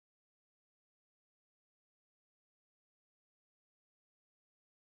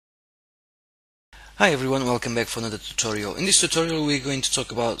Hi everyone, welcome back for another tutorial. In this tutorial we're going to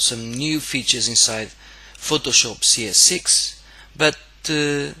talk about some new features inside Photoshop CS6, but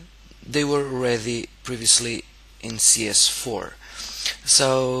they were already previously in CS4.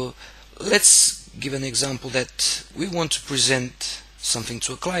 So let's give an example that we want to present something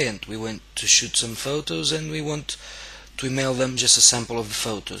to a client. We want to shoot some photos and we want to email them just a sample of the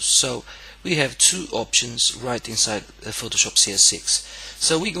photos. So we have two options right inside Photoshop CS6.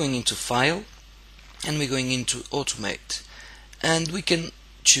 So we're going into File and we're going into Automate, and we can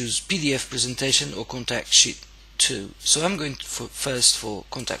choose PDF presentation or contact sheet 2. So I'm going first for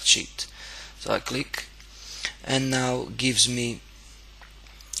contact sheet. So I click, and now gives me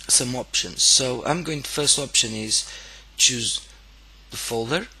some options. So I'm going to, first option is choose the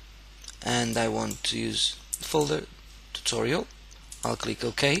folder, and I want to use the folder tutorial. I'll click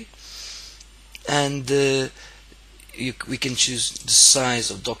OK, and we can choose the size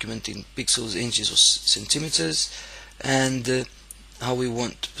of document in pixels, inches or centimeters, and how we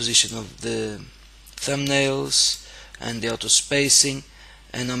want position of the thumbnails and the auto spacing,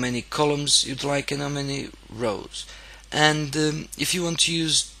 and how many columns you'd like and how many rows. And if you want to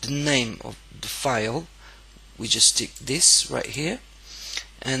use the name of the file, we just tick this right here,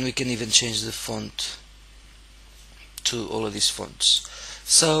 and we can even change the font to all of these fonts.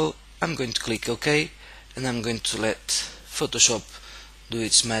 So I'm going to click OK, and I'm going to let Photoshop do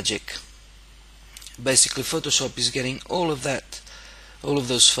its magic. Basically Photoshop is getting all of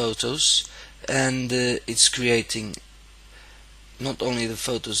those photos, and it's creating not only the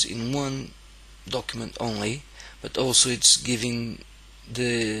photos in one document only, but also it's giving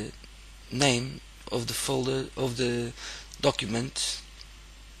the name of the folder of the document,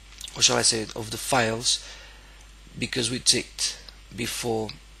 or shall I say of the files, because we ticked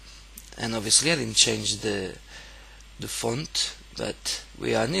before. And obviously I didn't change the font, but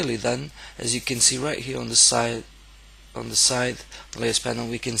we are nearly done. As you can see right here on the side, the layers panel,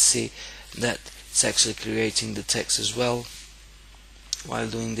 we can see that it's actually creating the text as well while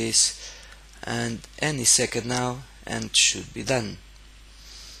doing this, and any second now and should be done.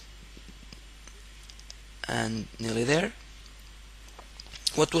 And nearly there.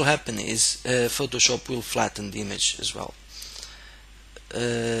 What will happen is Photoshop will flatten the image as well.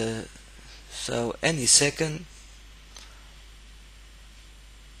 So any second,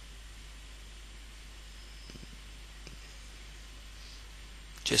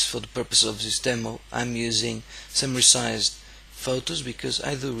 just for the purpose of this demo, I'm using some resized photos because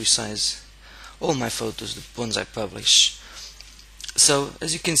I do resize all my photos, the ones I publish. So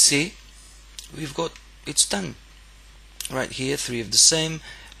as you can see, we've got it's done right here, 3 of the same,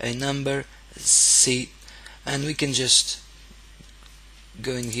 a number, a seat, and we can just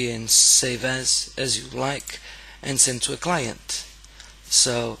go in here and save as you like and send to a client.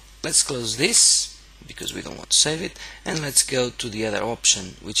 So let's close this because we don't want to save it, and let's go to the other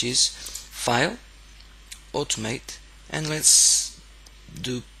option, which is File, Automate, and let's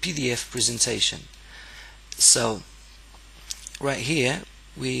do PDF presentation. So right here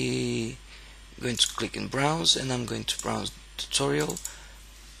we going to click and browse, and I'm going to browse tutorial,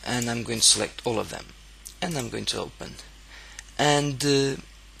 and I'm going to select all of them, and I'm going to open and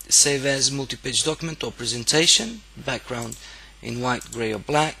save as multi-page document or presentation, background in white, gray or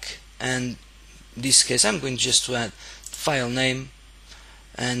black, and in this case I'm going just to add file name,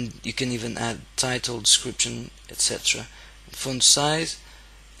 and you can even add title, description, etc., font size,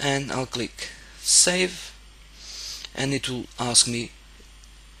 and I'll click save, and it will ask me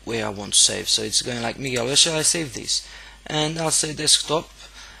where I want to save. So it's going like, Miguel, where shall I save this? And I'll say desktop,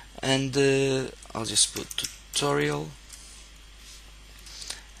 and I'll just put tutorial,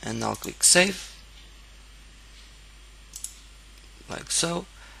 and I'll click save like so,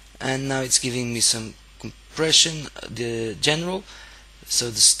 and now it's giving me some compression, the general, so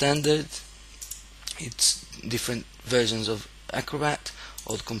the standard, it's different versions of Acrobat,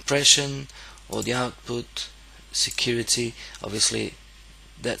 or the compression, or the output, security. Obviously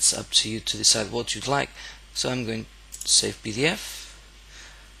that's up to you to decide what you'd like. So I'm going to save PDF,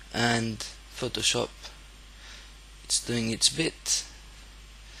 and Photoshop, it's doing its bit.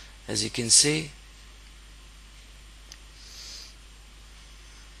 As you can see,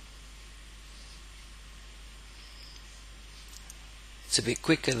 it's a bit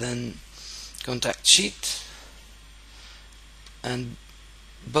quicker than contact sheet, and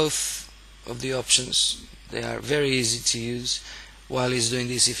both of the options, they are very easy to use. While it's doing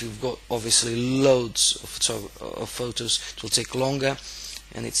this, if you've got obviously loads of photos, it will take longer,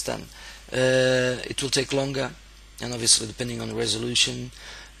 and it's done. It will take longer, and obviously depending on the resolution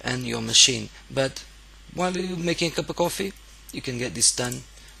and your machine, but while you're making a cup of coffee, you can get this done,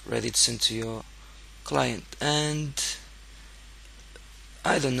 ready to send to your client, and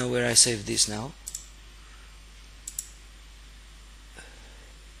I don't know where I saved this now.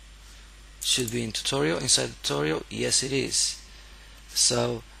 Should be in tutorial, inside tutorial, yes it is.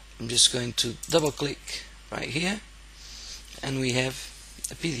 So I'm just going to double click right here, and we have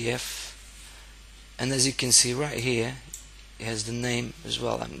a PDF, and as you can see right here it has the name as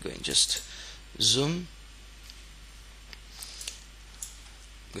well. I'm going just zoom,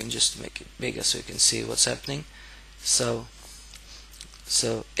 I'm going just to make it bigger so you can see what's happening. So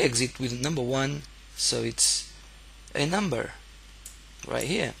exit with number 1, so it's a number right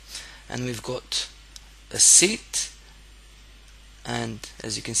here, and we've got a seat, and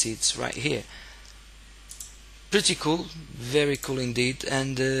as you can see it's right here. Pretty cool, very cool indeed,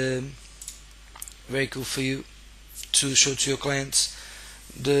 and very cool for you to show to your clients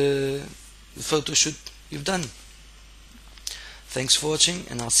the photo shoot you've done. Thanks for watching,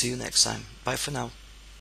 and I'll see you next time. Bye for now.